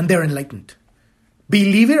 right? And they're enlightened.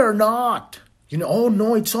 Believe it or not.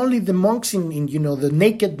 No, it's only the monks in the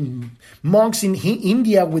naked monks in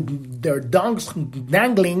India with their dongs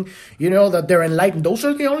dangling, that they're enlightened. Those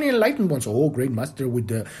are the only enlightened ones. Oh, great master with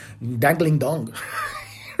the dangling dong.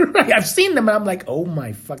 Right? I've seen them and I'm like, oh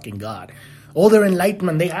my fucking God. All their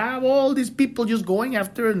enlightenment, they have all these people just going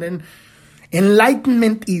after, and then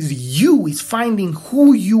enlightenment is you. It's finding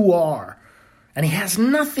who you are. And it has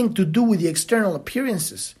nothing to do with the external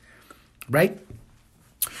appearances, right?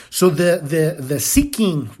 So the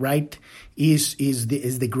seeking, right, is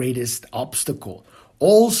the greatest obstacle.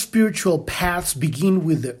 All spiritual paths begin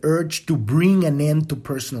with the urge to bring an end to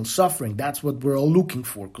personal suffering. That's what we're all looking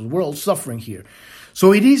for, because we're all suffering here.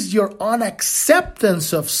 So it is your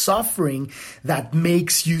unacceptance of suffering that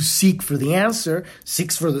makes you seek for the answer,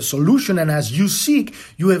 seeks for the solution. And as you seek,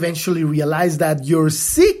 you eventually realize that your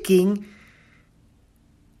seeking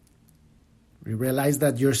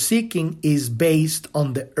is based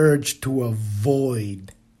on the urge to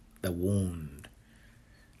avoid the wound.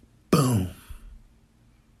 Boom.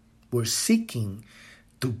 We're seeking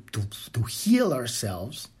to heal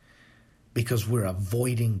ourselves because we're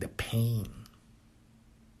avoiding the pain.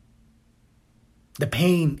 The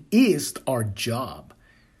pain is our job.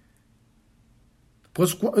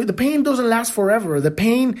 Because the pain doesn't last forever. The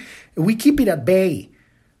pain, we keep it at bay,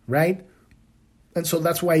 right? And so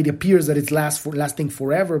that's why it appears that it's lasting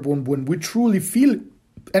forever when we truly feel it.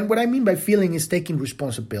 And what I mean by feeling is taking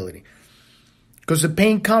responsibility. Because the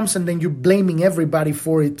pain comes and then you're blaming everybody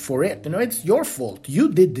for it. You know, it's your fault. You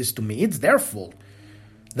did this to me. It's their fault.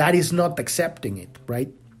 That is not accepting it,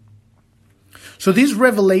 right? So this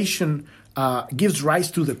revelation gives rise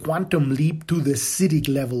to the quantum leap to the Siddhi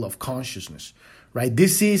level of consciousness, right?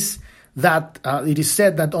 This is that it is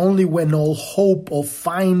said that only when all hope of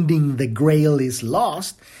finding the grail is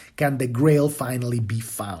lost can the grail finally be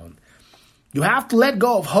found. You have to let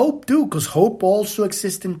go of hope too, because hope also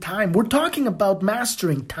exists in time. We're talking about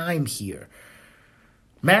mastering time here.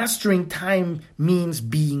 Mastering time means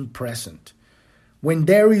being present. When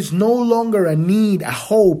there is no longer a need, a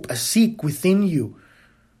hope, a seek within you,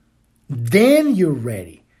 then you're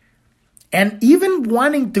ready. And even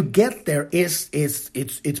wanting to get there it's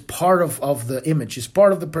part of the image, it's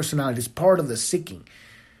part of the personality, it's part of the seeking.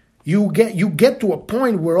 You get to a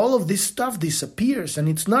point where all of this stuff disappears and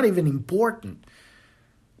it's not even important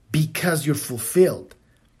because you're fulfilled.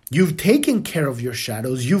 You've taken care of your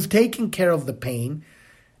shadows. You've taken care of the pain.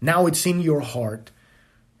 Now it's in your heart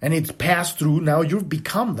and it's passed through. Now you've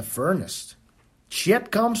become the furnace.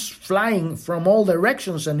 Shit comes flying from all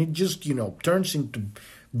directions and it just, turns into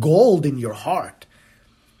gold in your heart.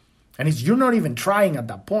 And you're not even trying at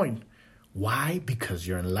that point. Why? Because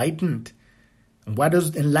you're enlightened. And what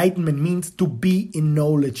does enlightenment mean? To be in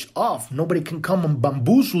knowledge of. Nobody can come and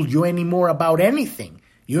bamboozle you anymore about anything.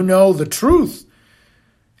 You know the truth.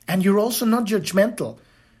 And you're also not judgmental.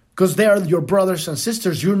 Because they are your brothers and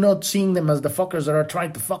sisters. You're not seeing them as the fuckers that are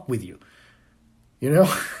trying to fuck with you.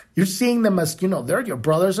 You're seeing them as, they're your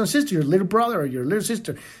brothers and sisters. Your little brother or your little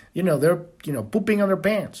sister. They're, pooping on their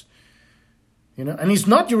pants. And it's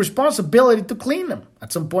not your responsibility to clean them.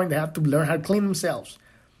 At some point, they have to learn how to clean themselves.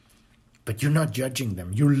 But you're not judging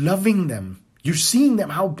them. You're loving them. You're seeing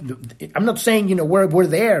them how... I'm not saying, we're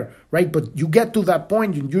there, right? But you get to that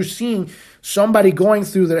point and you're seeing somebody going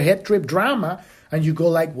through their head trip drama and you go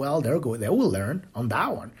like, well, they will learn on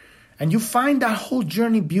that one. And you find that whole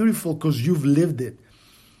journey beautiful because you've lived it.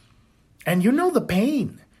 And you know the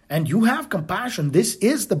pain. And you have compassion. This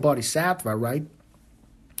is the bodhisattva, right?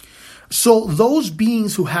 So those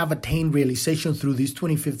beings who have attained realization through this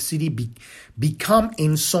 25th Siddhi become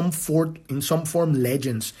in some form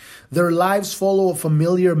legends. Their lives follow a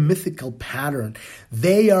familiar mythical pattern.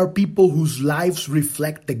 They are people whose lives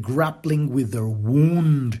reflect the grappling with their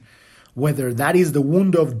wound, whether that is the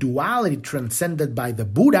wound of duality transcended by the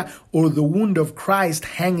Buddha or the wound of Christ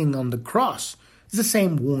hanging on the cross. It's the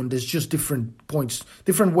same wound, it's just different points,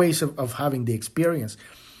 different ways of having the experience.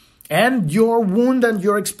 And your wound and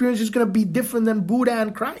your experience is going to be different than Buddha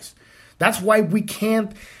and Christ. That's why we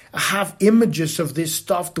can't have images of this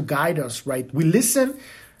stuff to guide us, right? We listen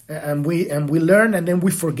and we learn and then we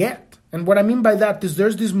forget. And what I mean by that is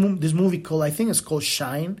there's this movie called, I think it's called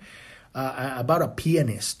Shine, about a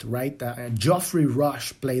pianist, right? Geoffrey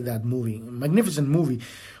Rush played that movie, magnificent movie,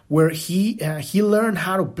 where he learned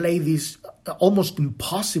how to play this almost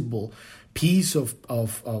impossible piece of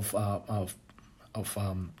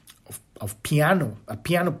piano, a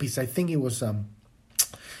piano piece. I think it was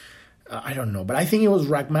I don't know, but I think it was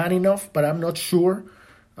Rachmaninoff, but I'm not sure.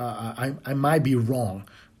 I might be wrong,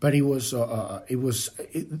 but it was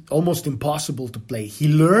almost impossible to play. He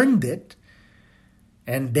learned it,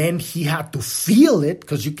 and then he had to feel it,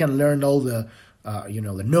 because you can learn all the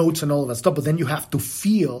the notes and all of that stuff, but then you have to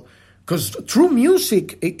feel. Because through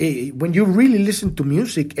music, when you really listen to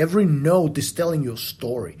music, every note is telling you a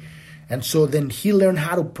story. And so then he learned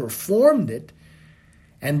how to perform it.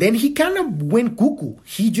 And then he kind of went cuckoo.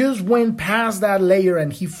 He just went past that layer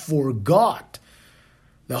and he forgot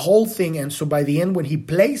the whole thing. And so by the end, when he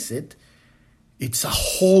plays it, it's a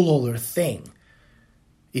whole other thing.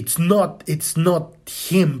 It's not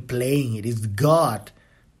him playing it. It's God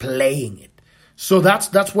playing it. So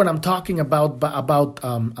that's what I'm talking about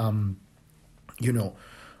you know,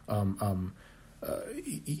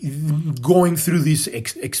 going through this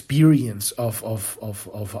experience of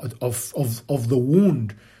the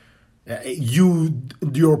wound.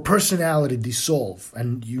 Your personality dissolve,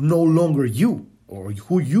 and you're no longer you or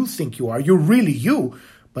who you think you are. You're really you,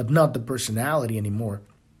 but not the personality anymore.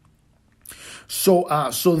 So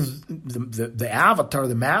the avatar,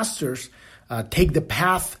 the masters, take the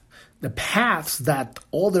paths that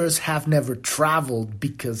others have never traveled,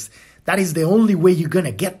 because that is the only way you're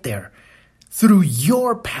gonna get there, through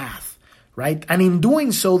your path, right? And in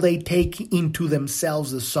doing so, they take into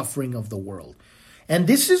themselves the suffering of the world. And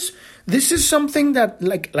this is something that,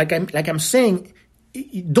 like I'm saying,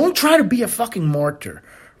 don't try to be a fucking martyr,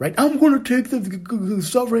 right? I'm going to take the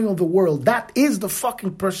suffering of the world. That is the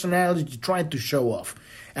fucking personality you're trying to show off.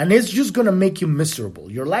 And it's just going to make you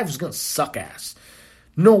miserable. Your life is going to suck ass.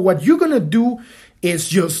 No, what you're going to do is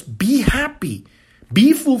just be happy,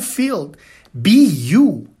 be fulfilled, be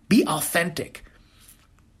you, be authentic.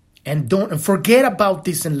 And don't forget about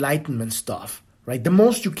this enlightenment stuff, right? The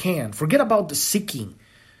most you can. Forget about the seeking.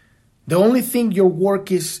 The only thing your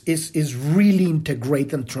work is really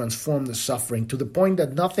integrate and transform the suffering to the point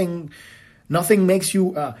that nothing makes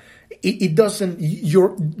you. It doesn't.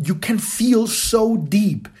 You can feel so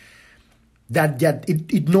deep that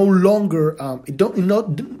it no longer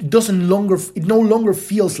no longer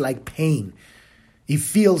feels like pain. It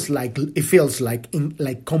feels like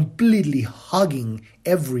completely hugging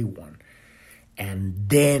everyone, and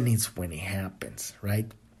then it's when it happens,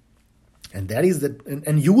 right? And that is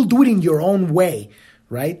and you will do it in your own way,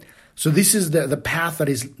 right? So this is the path that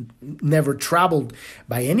is never traveled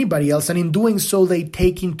by anybody else. And in doing so, they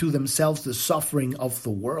take into themselves the suffering of the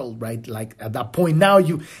world, right? Like at that point, now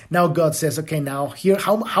God says, okay, now here,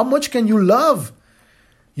 how much can you love?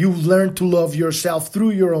 You've learned to love yourself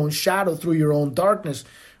through your own shadow, through your own darkness,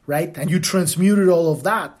 right? And you transmuted all of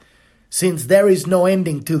that. Since there is no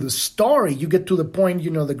ending to the story, you get to the point,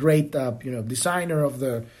 the great, designer of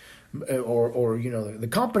the, the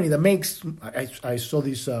company that makes, I saw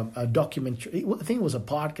this documentary, I think it was a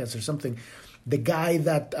podcast or something. The guy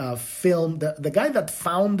that filmed, the guy that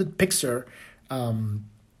founded Pixar,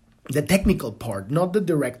 the technical part, not the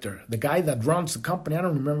director, the guy that runs the company, I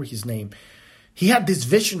don't remember his name. He had this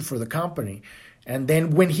vision for the company. And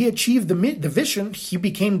then when he achieved the vision, he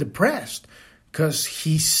became depressed because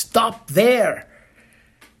he stopped there.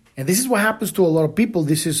 And this is what happens to a lot of people.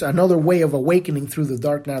 This is another way of awakening through the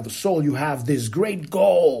dark night of the soul. You have this great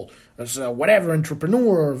goal as a whatever,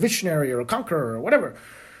 entrepreneur or visionary or a conqueror or whatever.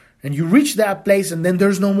 And you reach that place and then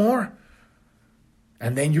there's no more.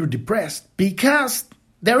 And then you're depressed because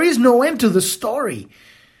there is no end to the story.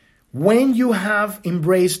 When you have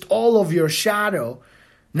embraced all of your shadow,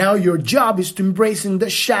 now your job is to embracing the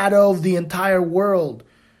shadow of the entire world.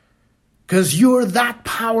 Because you're that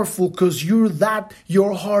powerful, because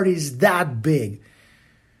your heart is that big.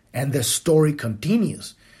 And the story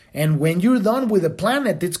continues. And when you're done with the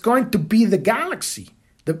planet, it's going to be the galaxy,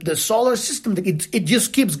 the solar system. It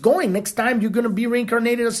just keeps going. Next time you're going to be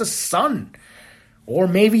reincarnated as a sun. Or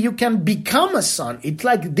maybe you can become a sun. It's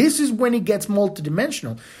like this is when it gets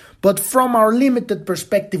multidimensional. But from our limited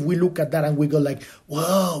perspective, we look at that and we go like,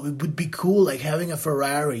 wow, it would be cool like having a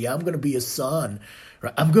Ferrari. I'm going to be a sun.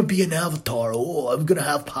 Right? I'm going to be an avatar. Oh, I'm going to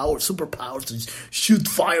have superpowers to shoot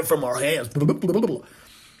fire from our hands.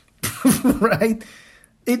 Right?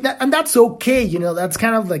 And that's okay. That's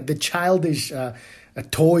kind of like the childish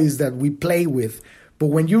toys that we play with. But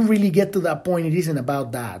when you really get to that point, it isn't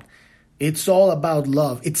about that. It's all about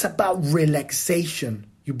love. It's about relaxation.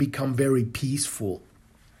 You become very peaceful.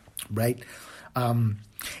 Right?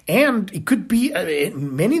 And it could be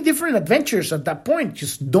many different adventures at that point.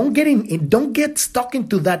 Just don't get stuck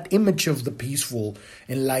into that image of the peaceful,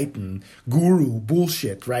 enlightened guru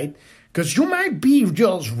bullshit, right? Because you might be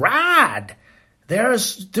just rad.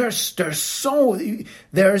 There's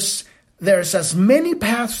as many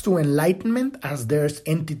paths to enlightenment as there's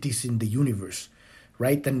entities in the universe,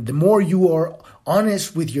 right? And the more you are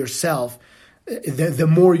honest with yourself, the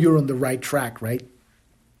more you're on the right track, right?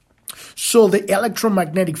 So the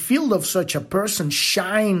electromagnetic field of such a person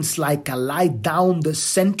shines like a light down the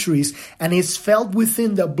centuries and is felt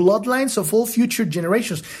within the bloodlines of all future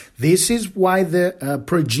generations. This is why the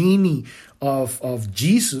progeny of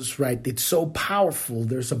Jesus, right, it's so powerful.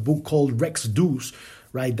 There's a book called Rex Deus,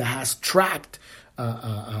 right, that has tracked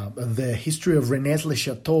the history of René Le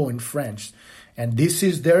Chateau in French. And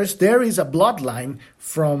there is a bloodline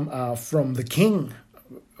from the king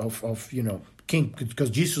of king, because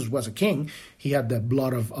Jesus was a king. He had the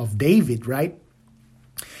blood of David, right?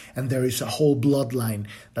 and there is a whole bloodline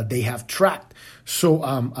that they have tracked. So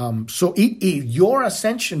your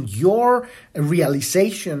ascension, your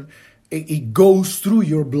realization, it goes through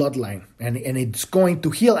your bloodline, and it's going to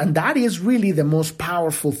heal. And that is really the most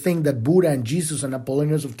powerful thing that Buddha and Jesus and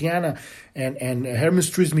Apollonius of Tyana and Hermes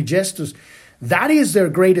Trismegistus, that is their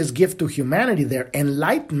greatest gift to humanity, their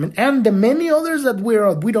enlightenment, and the many others that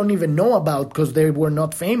we don't even know about because they were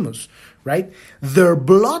not famous, right? Their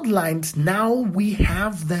bloodlines, now we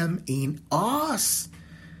have them in us.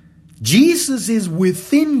 Jesus is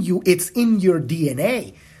within you. It's in your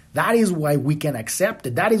DNA. That is why we can accept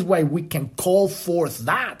it. That is why we can call forth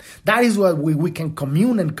that. That is why we can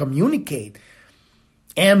commune and communicate.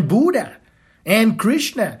 And Buddha and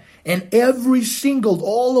Krishna and every single,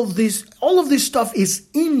 all of this stuff is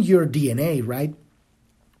in your DNA, right?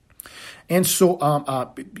 And so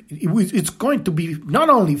it's going to be not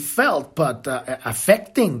only felt, but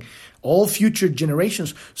affecting all future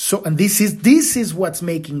generations. So, and this is what's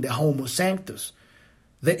making the Homo Sanctus.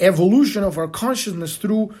 The evolution of our consciousness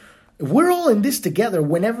through, we're all in this together.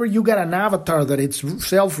 Whenever you get an avatar that it's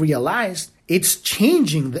self-realized, it's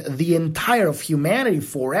changing the entire of humanity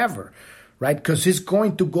forever, right? Because it's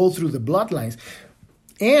going to go through the bloodlines.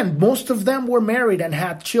 And most of them were married and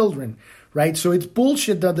had children, right? So it's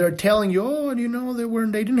bullshit that they're telling you, oh,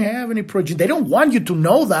 they didn't have any progeny. They don't want you to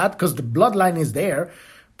know that because the bloodline is there.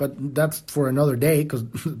 But that's for another day because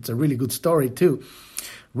it's a really good story too,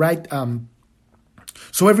 right?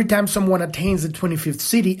 So every time someone attains the 25th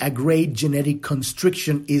Siddhi, a great genetic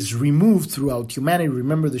constriction is removed throughout humanity.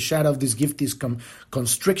 Remember, the shadow of this gift is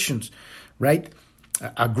constrictions, right?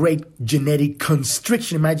 A great genetic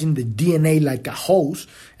constriction. Imagine the DNA like a hose,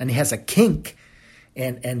 and it has a kink,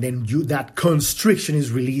 and then that constriction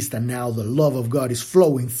is released, and now the love of God is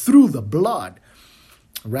flowing through the blood,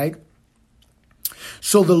 right?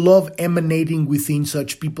 So the love emanating within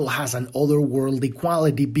such people has an otherworldly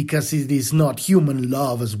quality because it is not human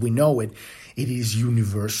love as we know it. It is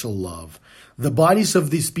universal love. The bodies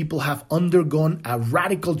of these people have undergone a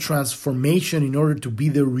radical transformation in order to be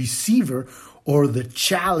the receiver or the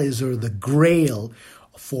chalice or the grail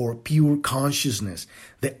for pure consciousness,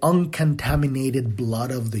 the uncontaminated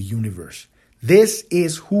blood of the universe. This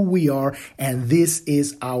is who we are, and this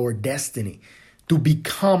is our destiny. To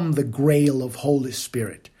become the grail of Holy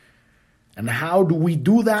Spirit. And how do we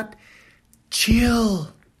do that?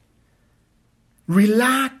 Chill.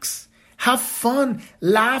 Relax. Have fun.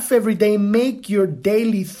 Laugh every day. Make your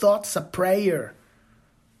daily thoughts a prayer.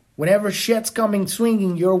 Whenever shit's coming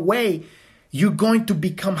swinging your way, you're going to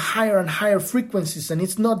become higher and higher frequencies. And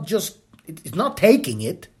it's not taking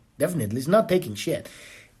it. Definitely, it's not taking shit.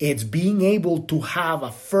 It's being able to have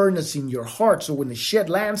a furnace in your heart. So when the shit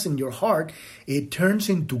lands in your heart, it turns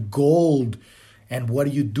into gold. And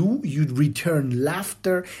what do? You return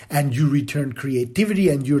laughter and you return creativity,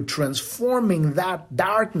 and you're transforming that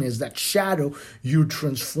darkness, that shadow, you're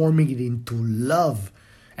transforming it into love,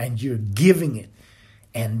 and you're giving it.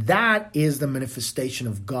 And that is the manifestation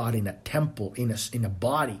of God in a temple, in a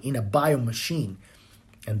body, in a biomachine.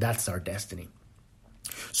 And that's our destiny.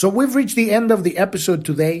 So we've reached the end of the episode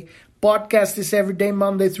today. Podcast is every day,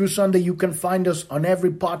 Monday through Sunday. You can find us on every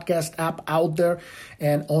podcast app out there.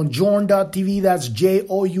 And on journ.tv, that's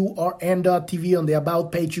JOURN.tv. On the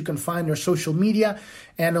About page, you can find our social media.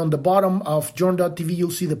 And on the bottom of journ.tv,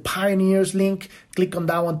 you'll see the Pioneers link. Click on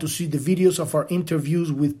that one to see the videos of our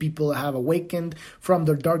interviews with people that have awakened from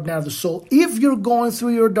their dark night of the soul. If you're going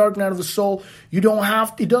through your dark night of the soul, it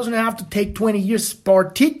doesn't have to take 20 years,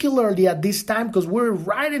 particularly at this time, because we're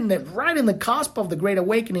right in the cusp of the Great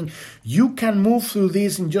Awakening. You can move through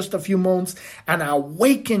this in just a few months and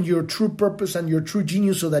awaken your true purpose and your true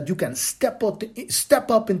genius so that you can step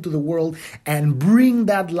up into the world and bring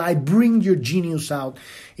that light, bring your genius out.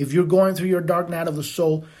 If you're going through your dark night of the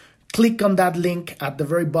soul, click on that link at the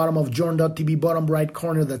very bottom of journ.tv, bottom right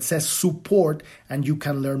corner, that says support, and you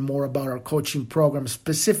can learn more about our coaching program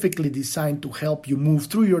specifically designed to help you move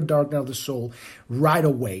through your dark night of the soul right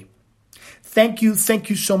away. Thank you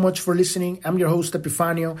so much for listening. I'm your host,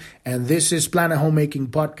 Epifanio, and this is Planet Homemaking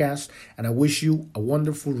Podcast, and I wish you a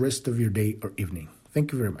wonderful rest of your day or evening.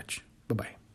 Thank you very much. Bye-bye.